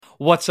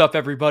What's up,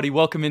 everybody?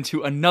 Welcome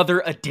into another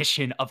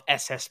edition of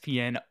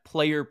SSPN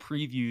Player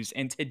Previews.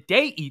 And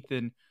today,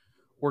 Ethan,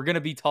 we're going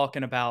to be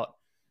talking about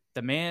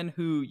the man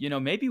who,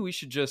 maybe we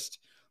should just,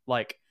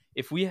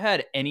 if we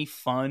had any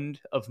fund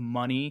of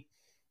money,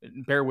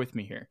 bear with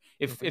me here.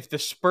 If the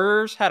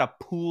Spurs had a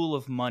pool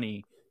of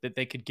money that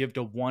they could give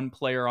to one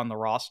player on the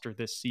roster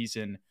this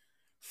season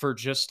for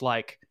just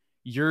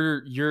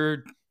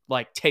you're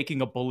like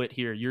taking a bullet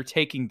here, you're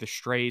taking the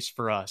strays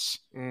for us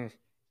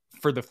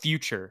for the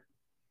future,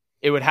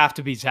 it would have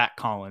to be Zach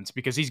Collins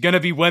because he's going to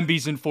be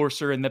Wemby's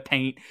enforcer in the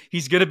paint.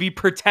 He's going to be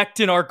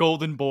protecting our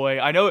golden boy.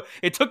 I know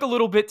it took a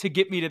little bit to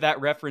get me to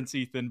that reference,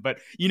 Ethan, but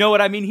you know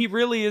what I mean? He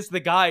really is the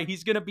guy.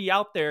 He's going to be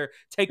out there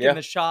taking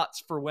the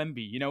shots for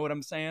Wemby. You know what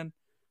I'm saying?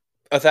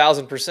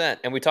 1,000%.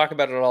 And we talk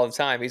about it all the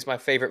time. He's my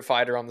favorite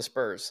fighter on the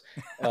Spurs.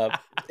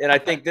 And I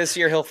think this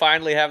year he'll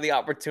finally have the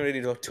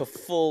opportunity to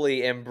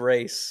fully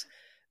embrace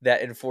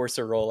that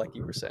enforcer role, like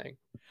you were saying.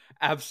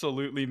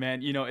 Absolutely,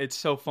 man. It's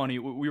so funny.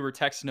 We were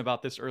texting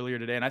about this earlier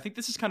today, and I think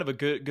this is kind of a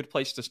good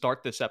place to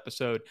start this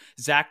episode.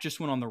 Zach just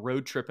went on the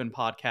Road Trippin'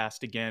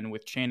 podcast again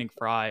with Channing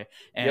Frye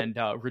and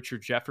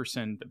Richard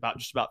Jefferson about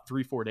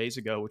 3-4 days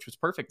ago, which was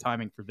perfect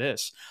timing for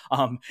this.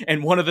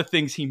 And one of the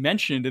things he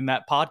mentioned in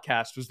that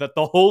podcast was that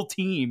the whole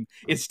team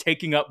is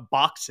taking up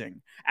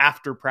boxing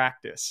after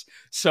practice.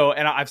 So,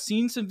 and I've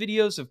seen some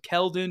videos of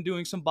Keldon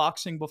doing some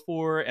boxing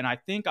before, and I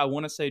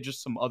want to say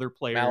just some other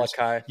players,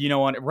 Malachi.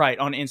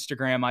 on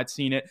Instagram, I'd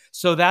seen it.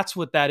 So that's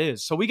what that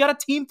is. So we got a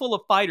team full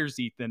of fighters,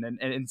 Ethan,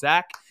 and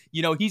Zach,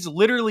 he's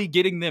literally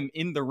getting them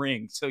in the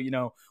ring. So,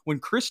 when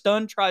Chris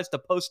Dunn tries to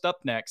post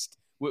up next,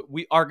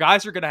 our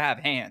guys are going to have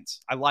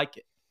hands. I like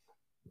it.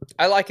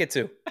 I like it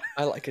too.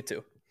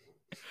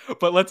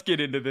 But let's get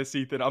into this,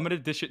 Ethan. I'm going to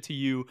dish it to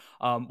you.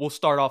 We'll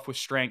start off with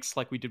strengths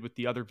like we did with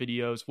the other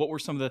videos. What were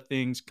some of the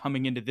things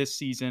coming into this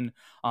season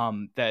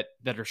that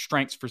are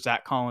strengths for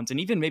Zach Collins? And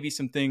even maybe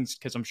some things,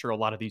 because I'm sure a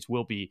lot of these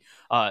will be,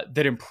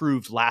 that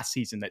improved last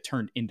season that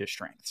turned into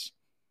strengths.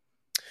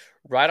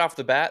 Right off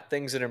the bat,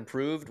 things that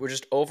improved were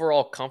just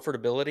overall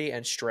comfortability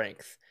and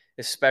strength,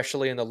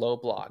 especially in the low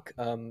block.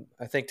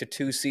 I think to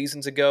 2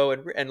 seasons ago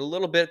and a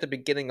little bit at the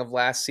beginning of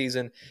last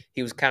season,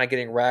 he was kind of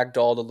getting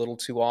ragdolled a little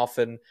too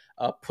often,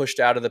 pushed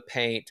out of the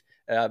paint,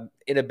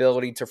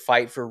 inability to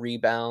fight for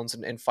rebounds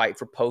and fight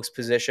for post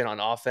position on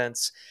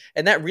offense.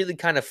 And that really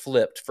kind of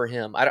flipped for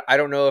him. I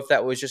don't know if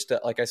that was just,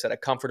 like I said, a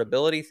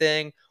comfortability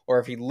thing, or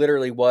if he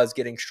literally was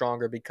getting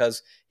stronger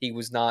because he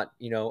was not,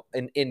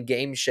 in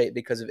game shape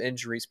because of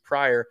injuries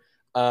prior.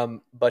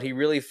 But he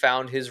really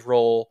found his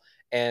role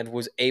and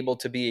was able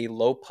to be a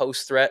low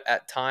post threat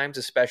at times,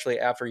 especially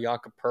after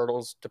Jakob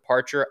Poeltl's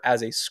departure,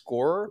 as a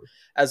scorer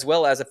as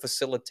well as a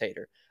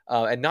facilitator.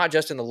 And not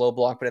just in the low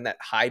block, but in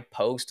that high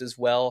post as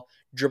well.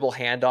 Dribble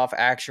handoff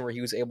action where he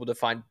was able to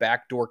find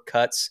backdoor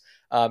cuts.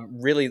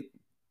 Really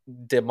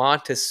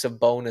Domantas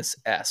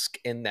Sabonis-esque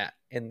in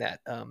that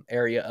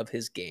area of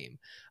his game.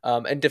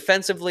 And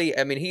defensively,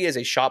 I mean, he is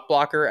a shot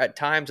blocker at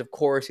times. Of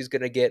course, he's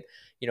going to get,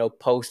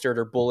 postered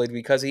or bullied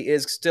because he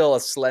is still a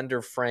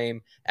slender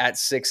frame at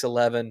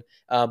 6'11",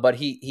 but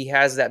he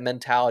has that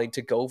mentality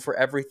to go for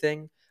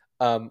everything,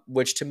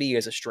 which to me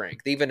is a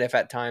strength, even if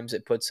at times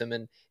it puts him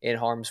in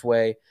harm's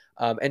way.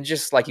 And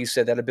just like you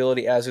said, that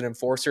ability as an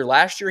enforcer.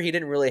 Last year, he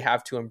didn't really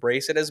have to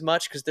embrace it as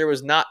much because there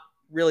was not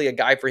really a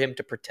guy for him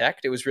to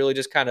protect. It was really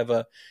just kind of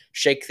a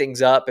shake things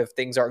up if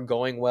things aren't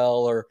going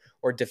well,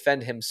 or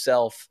defend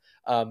himself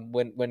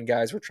when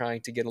guys were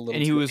trying to get a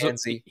little too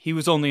antsy. He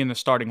was only in the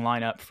starting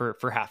lineup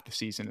for half the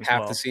season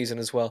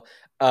as well.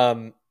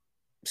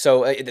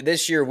 So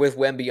this year with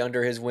Wemby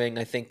under his wing,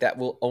 I think that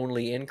will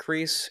only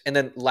increase. And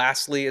then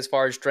lastly, as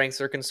far as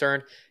strengths are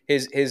concerned,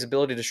 his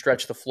ability to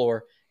stretch the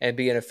floor and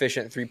be an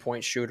efficient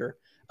 3-point shooter.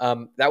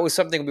 That was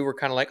something we were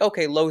kind of like,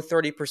 okay, low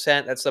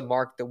 30%. That's the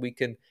mark that we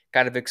can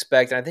kind of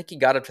expect. And I think he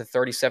got up to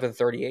 37,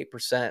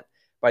 38%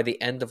 by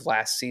the end of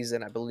last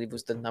season, I believe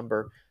was the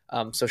number.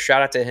 So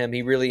shout out to him.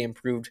 He really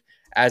improved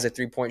as a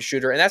 3-point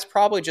shooter. And that's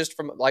probably just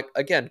from,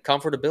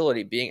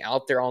 comfortability, being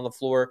out there on the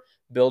floor,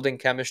 building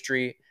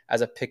chemistry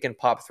as a pick and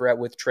pop threat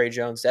with Trey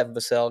Jones, Devin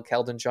Vassell,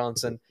 Keldon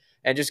Johnson,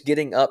 and just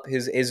getting up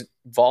his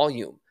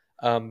volume.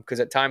 Because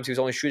at times he was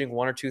only shooting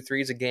 1 or 2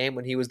 threes a game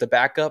when he was the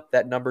backup.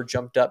 That number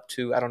jumped up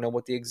to, I don't know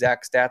what the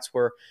exact stats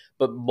were,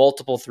 but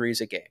multiple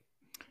threes a game.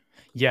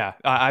 Yeah,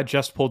 I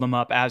just pulled them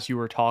up as you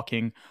were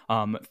talking.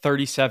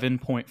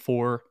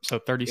 37.4, so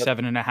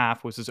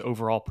 37.5 was his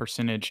overall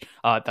percentage.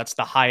 That's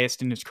the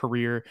highest in his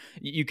career.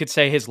 You could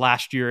say his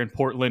last year in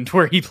Portland,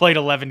 where he played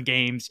 11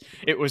 games,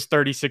 it was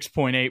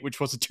 36.8, which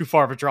wasn't too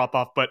far of a drop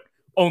off, but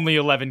only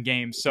 11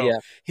 games. So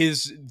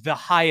the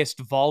highest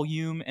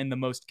volume and the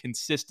most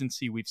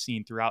consistency we've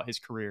seen throughout his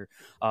career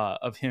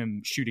of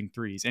him shooting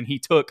threes. And he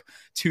took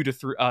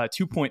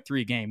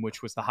 2.3 a game,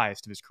 which was the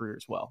highest of his career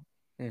as well.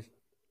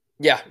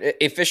 Yeah,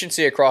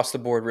 efficiency across the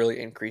board really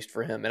increased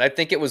for him. And I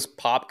think it was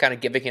Pop kind of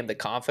giving him the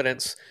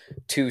confidence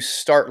to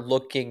start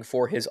looking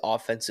for his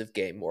offensive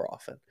game more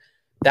often.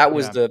 That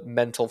was the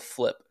mental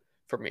flip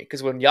for me.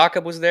 Because when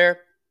Jakob was there,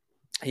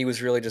 he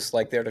was really just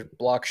there to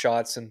block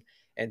shots and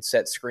and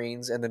set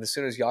screens. And then as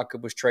soon as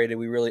Jakob was traded,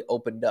 we really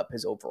opened up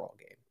his overall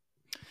game.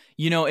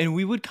 And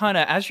we would kind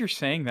of, as you're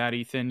saying that,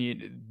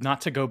 Ethan,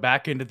 not to go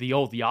back into the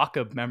old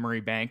Jakob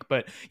memory bank,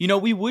 but,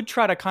 we would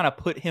try to kind of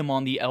put him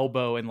on the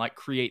elbow and like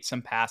create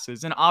some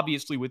passes. And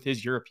obviously with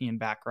his European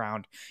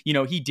background,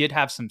 he did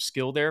have some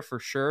skill there for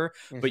sure.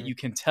 But you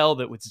can tell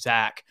that with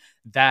Zach,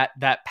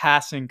 that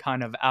passing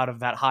kind of out of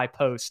that high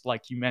post,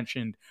 like you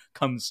mentioned,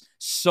 comes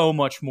so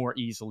much more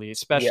easily,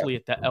 especially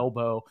at the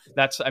elbow.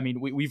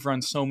 We've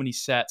run so many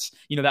sets,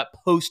 that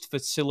post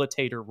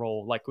facilitator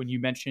role, like when you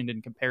mentioned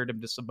and compared him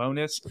to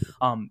Sabonis,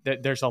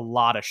 there's a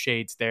lot of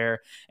shades there.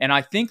 And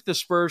I think the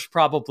Spurs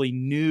probably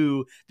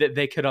knew that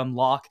they could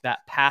unlock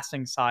that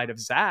passing side of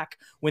Zach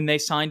when they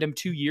signed him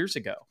 2 years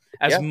ago,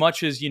 as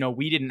much as,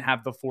 we didn't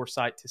have the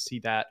foresight to see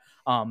that.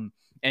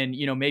 And,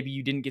 maybe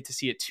you didn't get to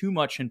see it too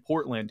much in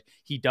Portland.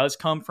 He does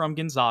come from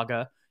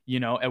Gonzaga,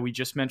 and we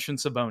just mentioned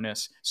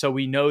Sabonis. So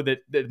we know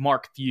that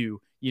Mark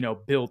Few,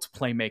 built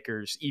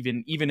playmakers,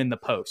 even in the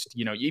post,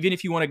 even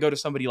if you want to go to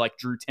somebody like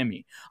Drew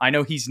Timme. I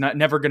know he's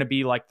never going to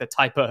be like the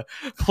type of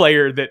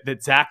player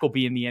that Zach will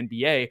be in the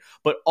NBA,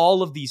 but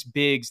all of these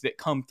bigs that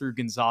come through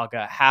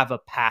Gonzaga have a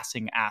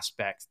passing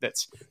aspect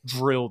that's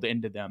drilled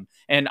into them.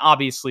 And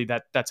obviously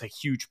that's a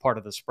huge part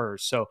of the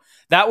Spurs. So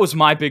that was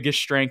my biggest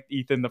strength,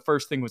 Ethan. The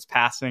first thing was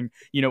passing.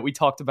 We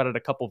talked about it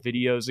a couple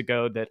videos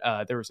ago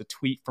that there was a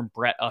tweet from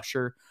Brett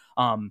Usher.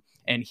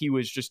 And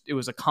it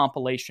was a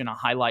compilation, a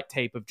highlight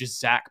tape of just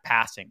Zach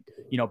passing,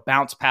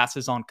 bounce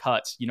passes on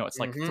cuts. It's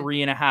like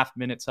 3.5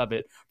 minutes of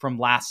it from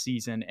last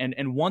season.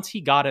 And once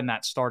he got in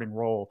that starting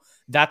role,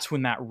 that's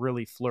when that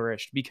really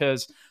flourished,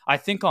 because I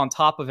think on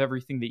top of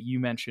everything that you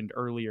mentioned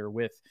earlier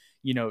with,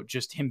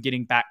 just him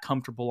getting back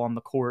comfortable on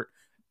the court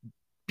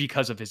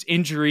because of his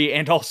injury,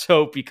 and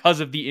also because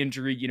of the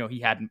injury, he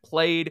hadn't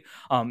played.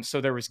 So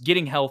there was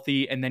getting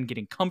healthy and then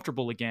getting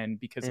comfortable again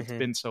because it's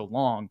been so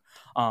long.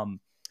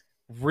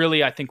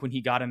 Really, I think when he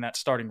got in that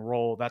starting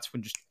role, that's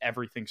when just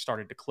everything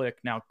started to click.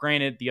 Now,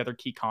 granted, the other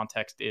key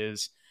context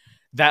is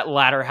that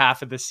latter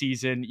half of the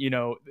season,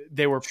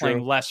 they were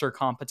playing lesser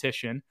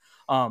competition.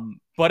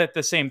 But at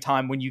the same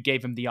time, when you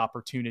gave him the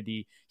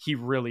opportunity, he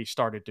really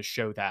started to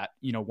show that,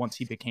 once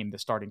he became the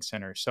starting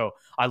center. So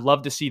I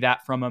love to see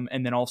that from him.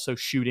 And then also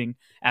shooting,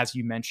 as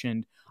you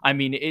mentioned. I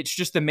mean, it's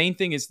just the main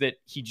thing is that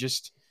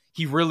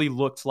he really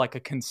looked like a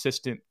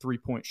consistent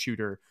 3-point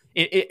shooter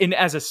in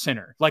as a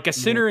center, like a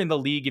center in the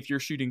league. If you're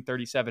shooting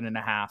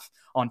 37.5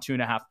 on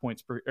 2.5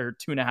 points per, or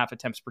 2.5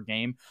 attempts per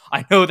game,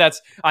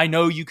 I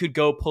know you could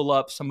go pull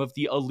up some of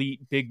the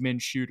elite big men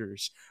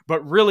shooters,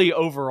 but really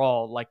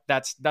overall, like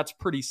that's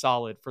pretty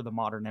solid for the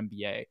modern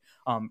NBA,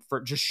 for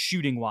just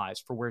shooting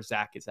wise for where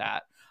Zach is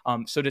at.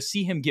 So to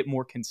see him get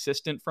more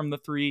consistent from the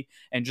three,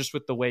 and just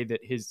with the way that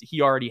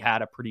he already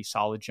had a pretty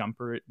solid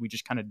jumper, we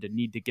just kind of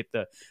need to get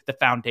the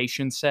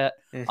foundation set.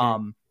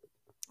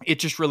 It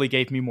just really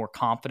gave me more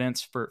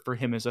confidence for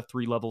him as a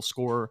 3-level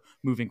scorer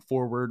moving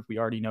forward. We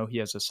already know he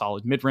has a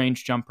solid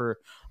mid-range jumper.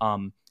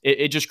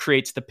 It just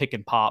creates the pick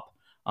and pop,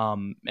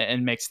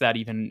 and makes that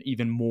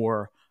even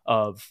more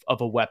of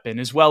a weapon,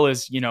 as well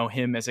as,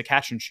 him as a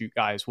catch and shoot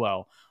guy as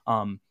well.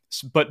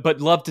 But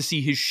love to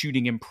see his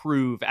shooting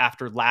improve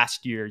after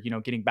last year,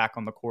 getting back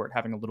on the court,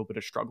 having a little bit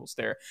of struggles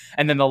there.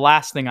 And then the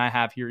last thing I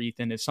have here,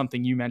 Ethan, is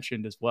something you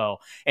mentioned as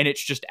well, and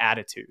it's just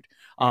attitude.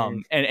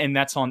 And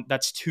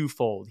that's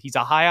twofold. He's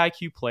a high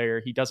IQ player.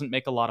 He doesn't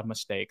make a lot of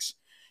mistakes.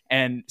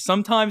 And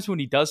sometimes when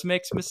he does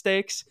make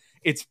mistakes,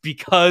 it's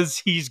because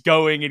he's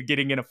going and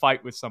getting in a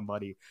fight with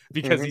somebody,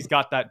 because he's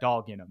got that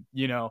dog in him,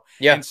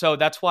 Yeah. And so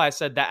that's why I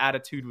said that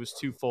attitude was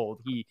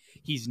twofold.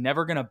 He's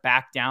never going to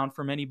back down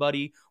from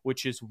anybody,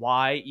 which is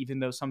why, even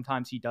though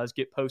sometimes he does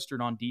get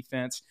postered on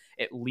defense,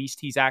 at least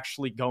he's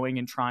actually going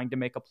and trying to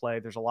make a play.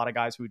 There's a lot of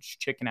guys who would just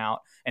chicken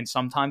out, and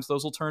sometimes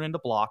those will turn into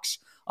blocks.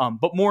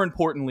 But more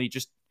importantly,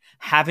 just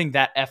having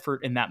that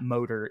effort and that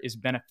motor is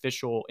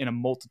beneficial in a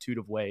multitude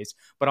of ways.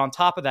 But on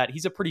top of that,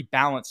 he's a pretty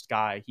balanced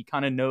guy. He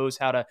kind of knows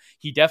how to,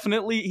 he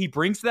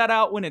brings that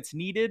out when it's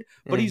needed,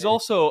 but he's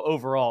also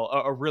overall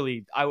a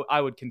really, I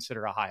would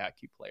consider a high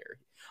IQ player.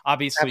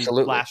 Obviously,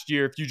 Absolutely. Last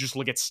year, if you just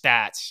look at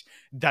stats,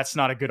 that's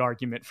not a good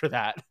argument for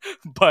that.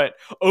 But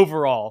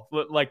overall,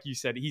 like you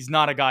said, he's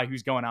not a guy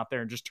who's going out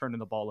there and just turning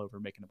the ball over,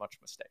 making a bunch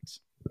of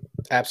mistakes.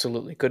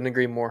 Absolutely. Couldn't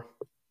agree more.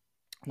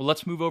 Well,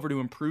 let's move over to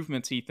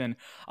improvements, Ethan.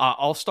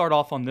 I'll start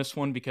off on this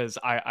one because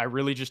I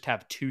really just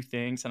have two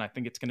things, and I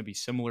think it's going to be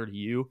similar to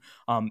you.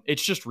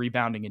 It's just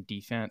rebounding and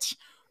defense.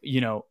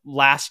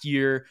 Last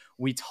year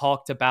we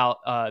talked about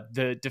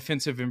the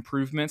defensive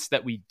improvements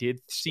that we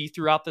did see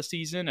throughout the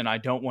season, and I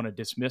don't want to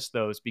dismiss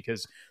those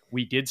because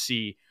we did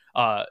see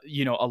a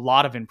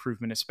lot of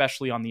improvement,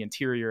 especially on the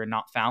interior and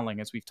not fouling,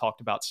 as we've talked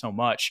about so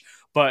much.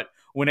 But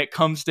when it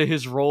comes to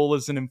his role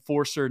as an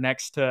enforcer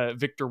next to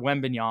Victor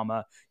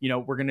Wembanyama,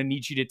 we're going to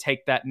need you to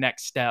take that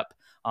next step.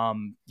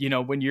 He's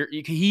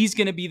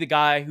going to be the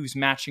guy who's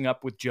matching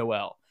up with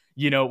Joel.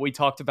 We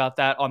talked about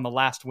that on the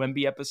last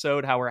Wemby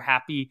episode, how we're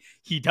happy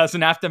he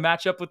doesn't have to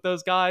match up with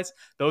those guys.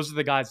 Those are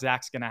the guys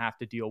Zach's going to have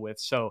to deal with.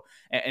 So,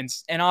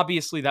 and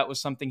obviously that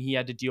was something he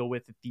had to deal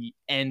with at the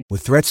end.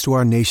 With threats to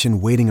our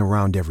nation waiting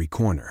around every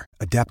corner,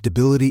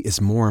 adaptability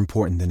is more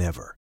important than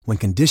ever. When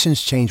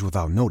conditions change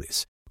without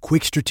notice,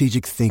 quick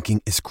strategic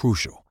thinking is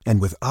crucial. And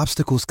with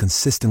obstacles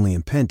consistently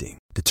impending,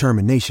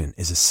 determination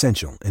is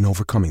essential in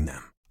overcoming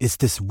them. It's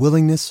this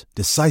willingness,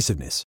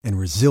 decisiveness, and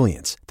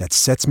resilience that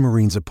sets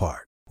Marines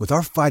apart. With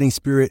our fighting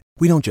spirit,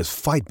 we don't just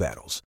fight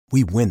battles,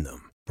 we win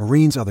them.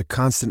 Marines are the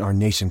constant our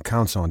nation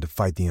counts on to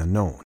fight the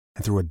unknown.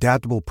 And through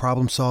adaptable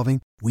problem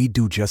solving, we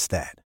do just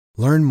that.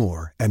 Learn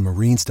more at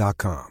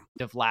marines.com.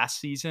 Of last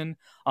season,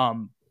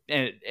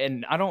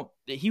 and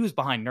he was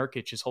behind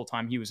Nurkic his whole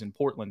time he was in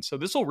Portland. So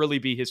this will really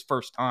be his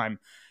first time,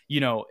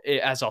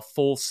 as a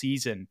full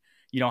season,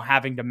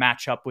 having to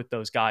match up with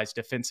those guys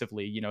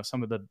defensively,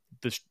 some of the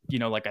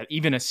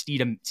even a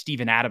Steven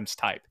Adams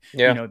type,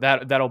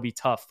 that'll be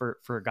tough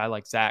for a guy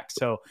like Zach.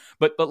 So,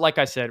 but like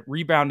I said,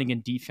 rebounding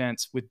and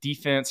defense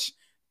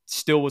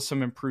still with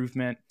some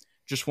improvement.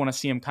 Just want to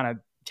see him kind of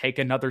take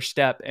another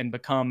step and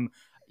become,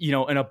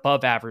 an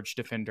above average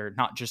defender,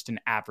 not just an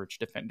average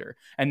defender.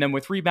 And then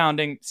with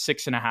rebounding,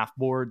 6.5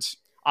 boards.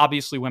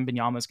 Obviously,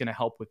 Wembanyama is going to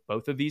help with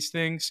both of these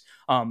things.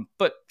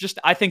 But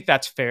I think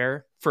that's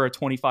fair for a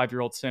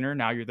 25-year-old center.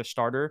 Now you're the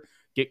starter.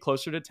 Get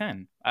closer to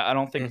 10. I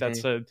don't think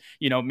that's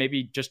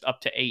maybe just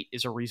up to 8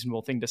 is a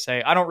reasonable thing to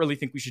say. I don't really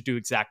think we should do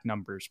exact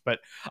numbers, but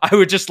I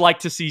would just like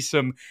to see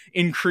some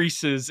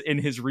increases in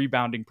his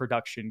rebounding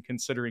production,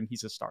 considering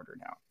he's a starter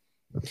now.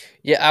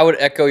 Yeah, I would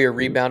echo your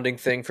rebounding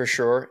thing for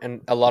sure. And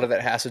a lot of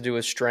that has to do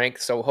with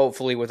strength. So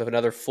hopefully with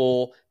another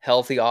full,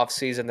 healthy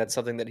offseason, that's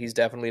something that he's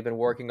definitely been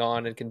working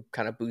on and can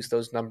kind of boost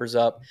those numbers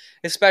up,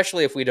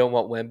 especially if we don't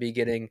want Wemby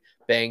getting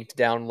banged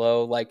down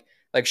low. Like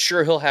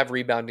sure, he'll have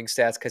rebounding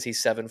stats because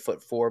he's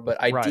 7'4", but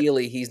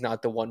ideally he's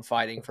not the one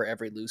fighting for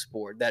every loose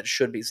board. That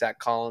should be Zach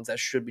Collins. That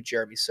should be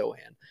Jeremy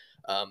Sohan.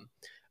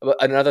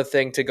 But another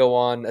thing to go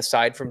on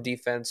aside from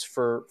defense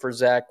for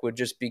Zach would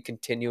just be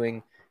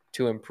continuing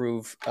to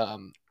improve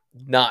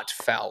not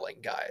fouling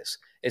guys,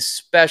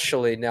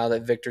 especially now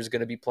that Victor's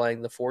going to be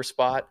playing the 4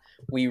 spot.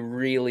 We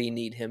really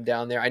need him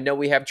down there. I know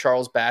we have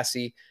Charles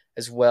Bassey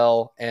as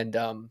well, and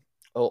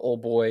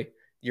old boy,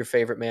 your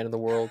favorite man in the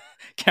world,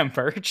 Kem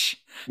Birch.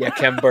 Yeah,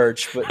 Kem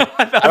Birch, but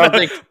I don't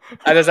think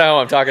that's not who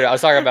I'm talking about. I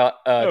was talking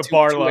about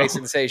two-way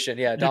sensation.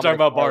 Yeah, you're talking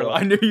about Barlow.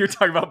 I knew you were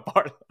talking about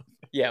Barlow.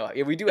 Yeah,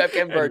 we do have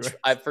Kem Birch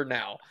for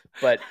now,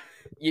 but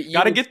you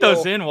got to get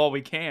those in while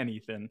we can,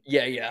 Ethan.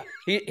 Yeah.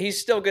 He's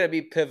still going to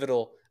be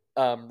pivotal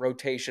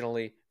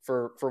rotationally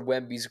for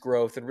Wemby's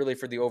growth and really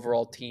for the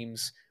overall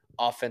team's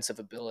offensive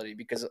ability,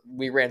 because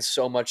we ran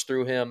so much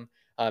through him.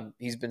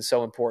 He's been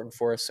so important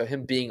for us. So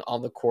him being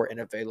on the court and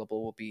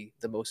available will be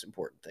the most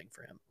important thing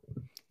for him.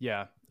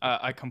 Yeah,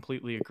 I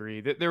completely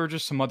agree. There were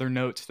just some other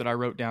notes that I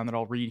wrote down that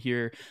I'll read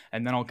here,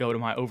 and then I'll go to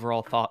my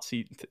overall thoughts,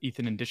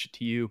 Ethan, and dish it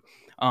to you.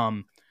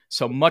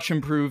 So much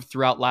improved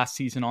throughout last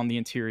season on the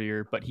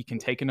interior, but he can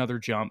take another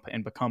jump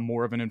and become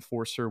more of an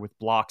enforcer with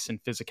blocks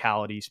and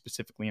physicality,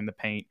 specifically in the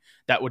paint.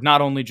 That would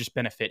not only just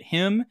benefit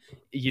him,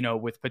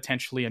 with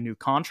potentially a new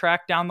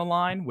contract down the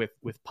line,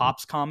 with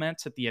Pop's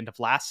comments at the end of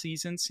last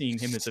season, seeing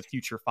him as a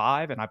future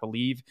 5. And I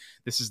believe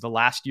this is the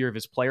last year of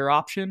his player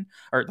option,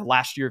 or the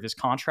last year of his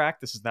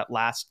contract. This is that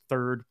last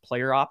third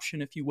player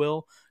option, if you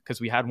will, because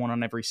we had one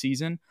on every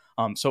season.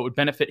 So it would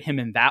benefit him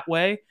in that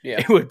way. Yeah.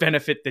 It would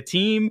benefit the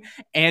team,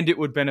 and it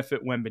would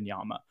benefit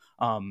Wembanyama.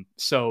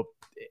 So,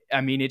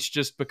 I mean, it's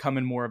just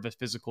becoming more of a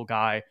physical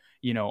guy,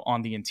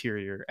 on the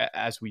interior,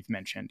 as we've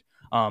mentioned.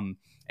 And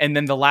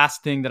then the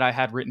last thing that I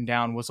had written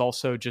down was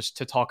also just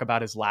to talk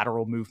about his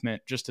lateral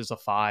movement, just as a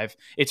 5.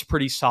 It's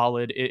pretty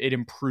solid. It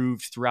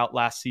improved throughout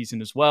last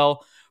season as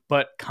well,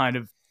 but kind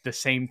of the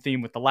same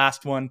theme with the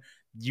last one.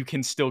 You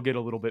can still get a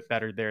little bit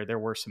better there. There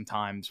were some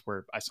times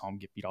where I saw him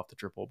get beat off the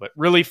dribble, but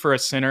really for a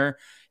center,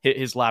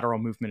 his lateral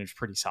movement is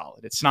pretty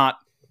solid. It's not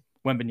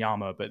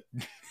Wembanyama, but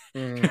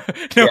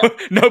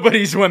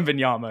nobody's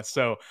Wembanyama.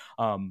 So,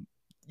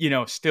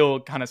 still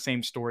kind of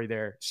same story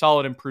there.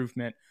 Solid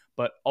improvement,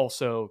 but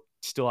also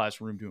still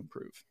has room to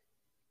improve.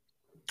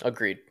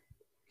 Agreed.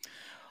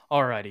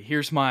 Alrighty,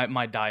 here's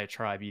my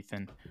diatribe,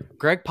 Ethan.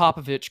 Greg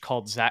Popovich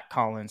called Zach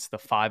Collins the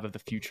 5 of the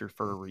future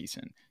for a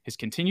reason. His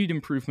continued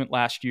improvement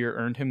last year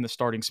earned him the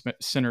starting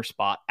center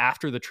spot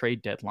after the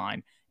trade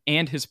deadline,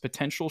 and his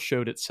potential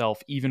showed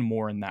itself even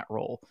more in that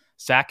role.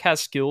 Zach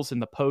has skills in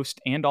the post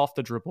and off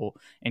the dribble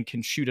and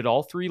can shoot at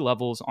all 3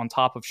 levels on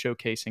top of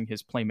showcasing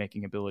his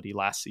playmaking ability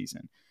last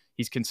season.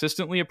 He's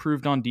consistently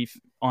improved on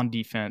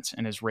defense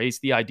and has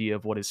raised the idea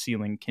of what his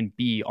ceiling can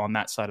be on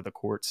that side of the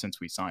court since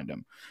we signed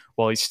him.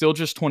 While he's still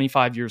just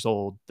 25 years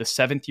old, the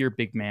 7th-year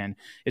big man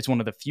is one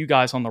of the few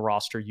guys on the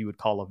roster you would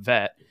call a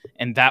vet,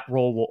 and that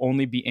role will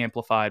only be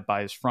amplified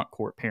by his front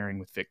court pairing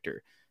with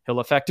Victor. He'll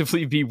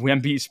effectively be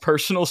Wemby's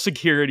personal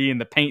security in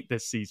the paint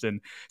this season.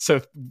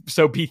 So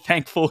be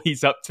thankful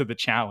he's up to the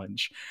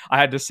challenge. I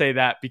had to say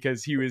that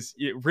because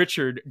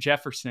Richard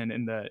Jefferson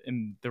in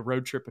the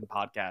Road Tripping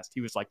podcast.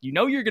 He was like,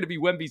 you're going to be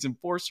Wemby's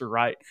enforcer,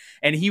 right?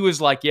 And he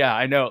was like, yeah,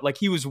 I know. Like,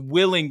 he was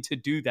willing to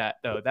do that,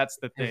 though. That's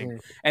the thing.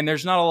 Mm-hmm. And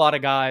there's not a lot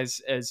of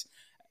guys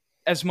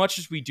as much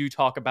as we do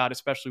talk about,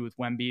 especially with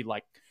Wemby,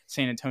 like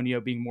San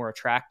Antonio being more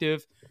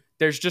attractive.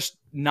 There's just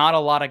not a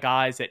lot of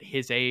guys at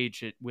his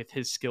age with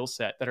his skill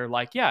set that are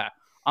like, yeah,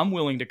 I'm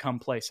willing to come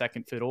play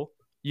second fiddle.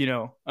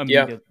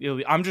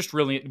 I'm just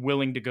really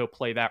willing to go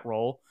play that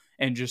role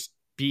and just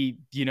be,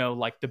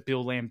 like the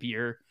Bill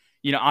Laimbeer.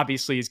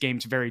 Obviously his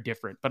game's very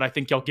different, but I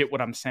think y'all get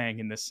what I'm saying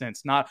in this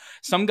sense. Not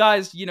some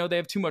guys, they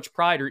have too much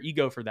pride or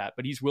ego for that,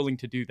 but he's willing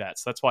to do that.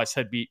 So that's why I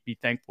said be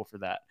thankful for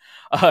that,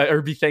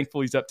 or be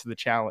thankful he's up to the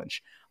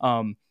challenge.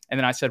 And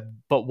then I said,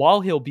 but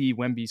while he'll be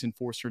Wemby's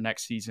enforcer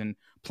next season,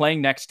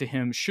 playing next to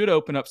him should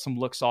open up some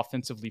looks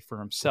offensively for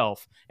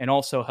himself and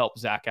also help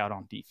Zach out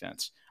on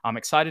defense. I'm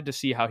excited to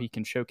see how he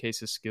can showcase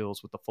his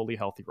skills with a fully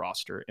healthy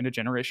roster and a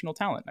generational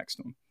talent next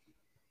to him.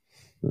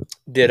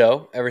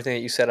 Ditto. Everything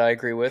that you said, I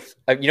agree with.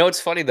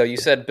 It's funny, though. You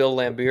said Bill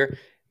Laimbeer.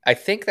 I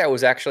think that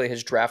was actually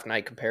his draft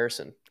night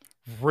comparison.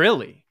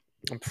 Really?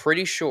 I'm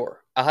pretty sure.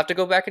 I'll have to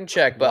go back and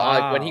check,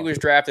 but when he was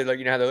drafted,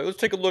 let's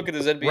take a look at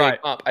his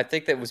NBA comp. I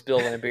think that was Bill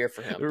Laimbeer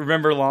for him.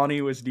 Remember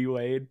Lonnie was D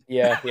Wade?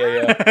 Yeah.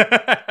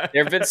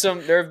 There have been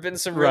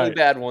some really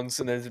bad ones,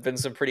 and there's been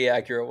some pretty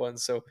accurate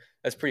ones. So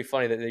that's pretty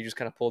funny that they just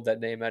kind of pulled that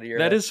name out of your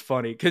head. That is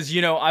funny because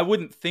I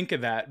wouldn't think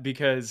of that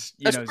because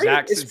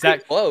Zach's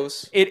pretty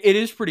close. It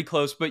is pretty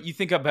close, but you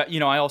think about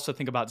I also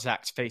think about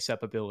Zach's face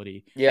up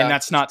ability, and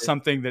that's not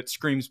something that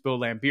screams Bill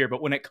Laimbeer.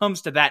 But when it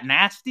comes to that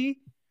nasty.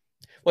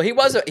 Well, he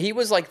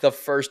was like the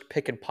first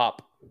pick and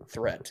pop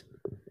threat.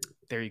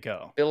 There you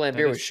go. Bill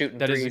Laimbeer was shooting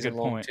threes and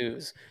long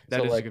twos.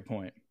 That is a good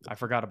point. I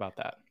forgot about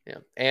that. Yeah,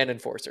 and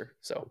enforcer.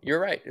 So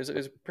you're right. It was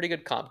a pretty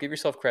good comp. Give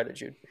yourself credit,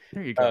 Jude.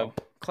 There you go.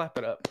 Clap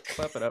it up.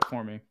 Clap it up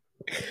for me.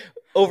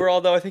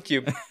 Overall, though, I think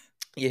you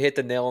hit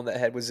the nail on the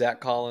head with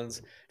Zach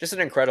Collins. Just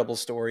an incredible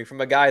story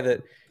from a guy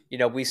that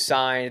we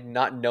signed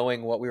not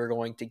knowing what we were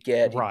going to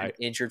get. Right.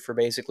 He injured for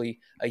basically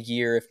a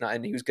year, if not,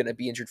 and he was going to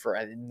be injured for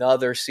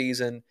another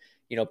season.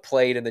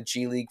 Played in the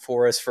G League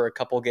for us for a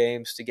couple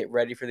games to get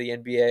ready for the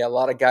NBA. A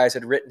lot of guys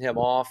had written him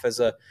off as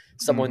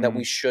someone that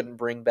we shouldn't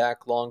bring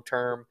back long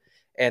term.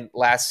 And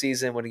last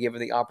season, when he gave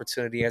him the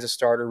opportunity as a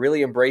starter,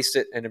 really embraced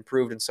it and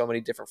improved in so many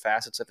different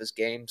facets of his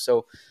game.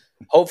 So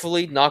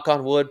hopefully, knock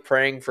on wood,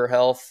 praying for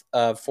health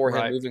for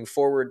him moving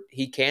forward,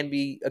 he can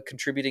be a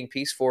contributing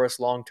piece for us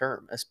long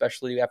term,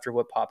 especially after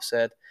what Pop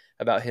said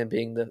about him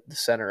being the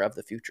center of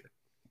the future.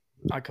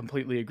 I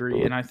completely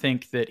agree. And I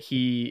think that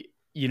he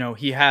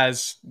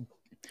has –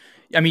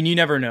 I mean, you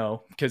never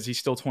know because he's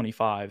still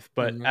 25.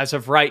 But as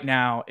of right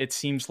now, it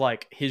seems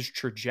like his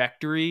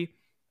trajectory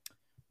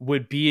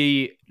would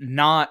be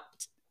not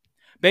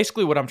 –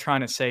 basically what I'm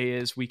trying to say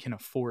is we can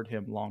afford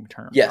him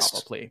long-term,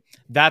 probably.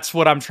 That's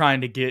what I'm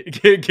trying to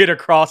get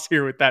across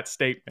here with that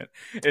statement.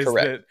 Is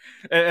correct.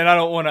 And I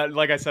don't want to –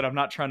 like I said, I'm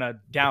not trying to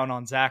down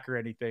on Zach or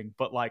anything.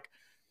 But,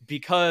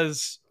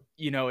 because,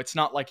 it's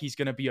not like he's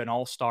going to be an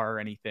all-star or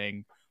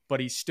anything,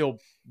 but he's still,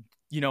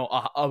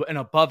 an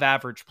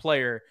above-average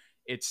player –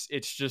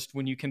 It's just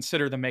when you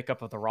consider the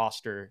makeup of the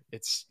roster,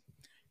 it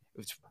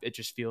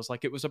just feels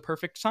like it was a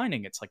perfect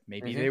signing. It's like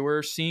maybe they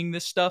were seeing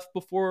this stuff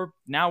before.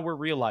 Now we're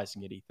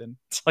realizing it, Ethan.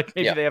 It's like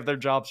maybe they have their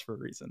jobs for a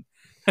reason.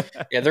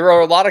 Yeah, there are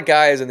a lot of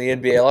guys in the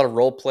NBA, a lot of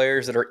role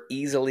players that are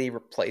easily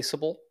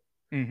replaceable.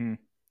 Mm-hmm.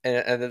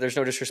 And there's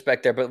no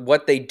disrespect there, but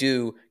what they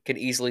do can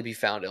easily be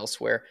found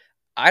elsewhere.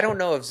 I don't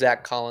know if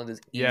Zach Collins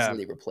is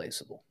easily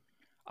replaceable.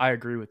 I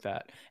agree with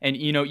that. And,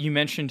 you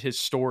mentioned his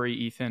story,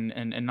 Ethan,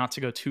 and not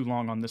to go too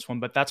long on this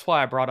one, but that's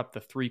why I brought up the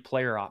 3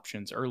 player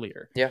options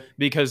earlier. Yeah.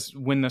 Because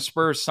when the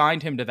Spurs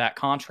signed him to that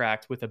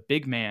contract with a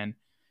big man,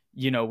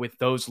 with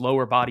those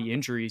lower body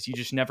injuries, you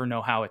just never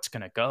know how it's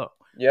going to go.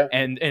 Yeah.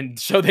 And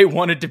so they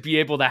wanted to be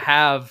able to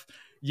have,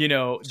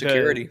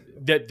 security.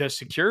 The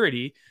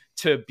security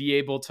to be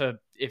able to,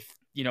 if,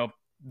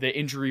 the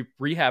injury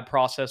rehab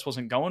process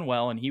wasn't going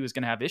well and he was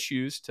going to have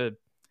issues to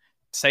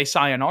say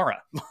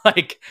sayonara.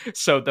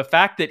 So the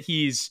fact that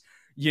he's,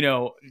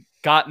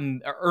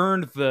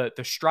 earned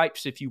the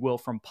stripes, if you will,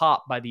 from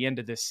Pop by the end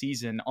of this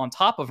season, on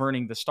top of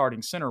earning the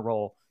starting center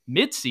role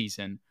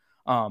mid-season,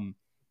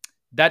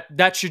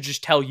 that should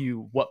just tell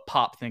you what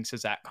Pop thinks of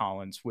Zach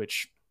Collins,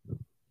 which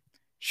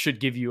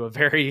should give you a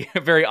very,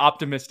 very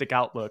optimistic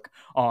outlook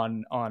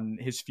on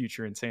his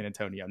future in San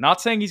Antonio. Not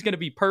saying he's going to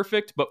be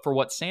perfect, but for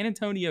what San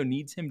Antonio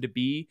needs him to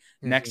be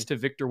next to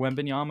Victor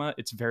Wembanyama,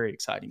 it's very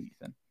exciting,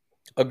 Ethan.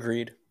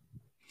 Agreed.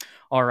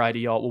 All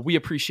righty, y'all. Well, we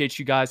appreciate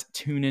you guys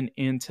tuning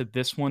into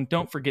this one.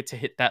 Don't forget to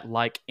hit that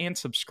like and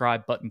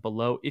subscribe button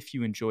below if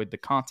you enjoyed the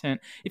content.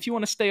 If you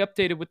want to stay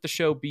updated with the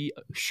show, be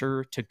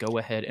sure to go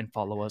ahead and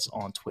follow us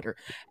on Twitter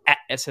at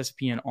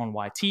SSPN on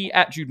YT,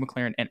 at Jude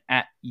McLaren, and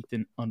at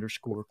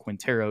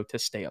Ethan_Quintero to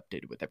stay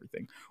updated with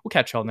everything. We'll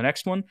catch y'all in the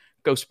next one.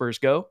 Go Spurs,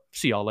 go.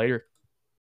 See y'all later.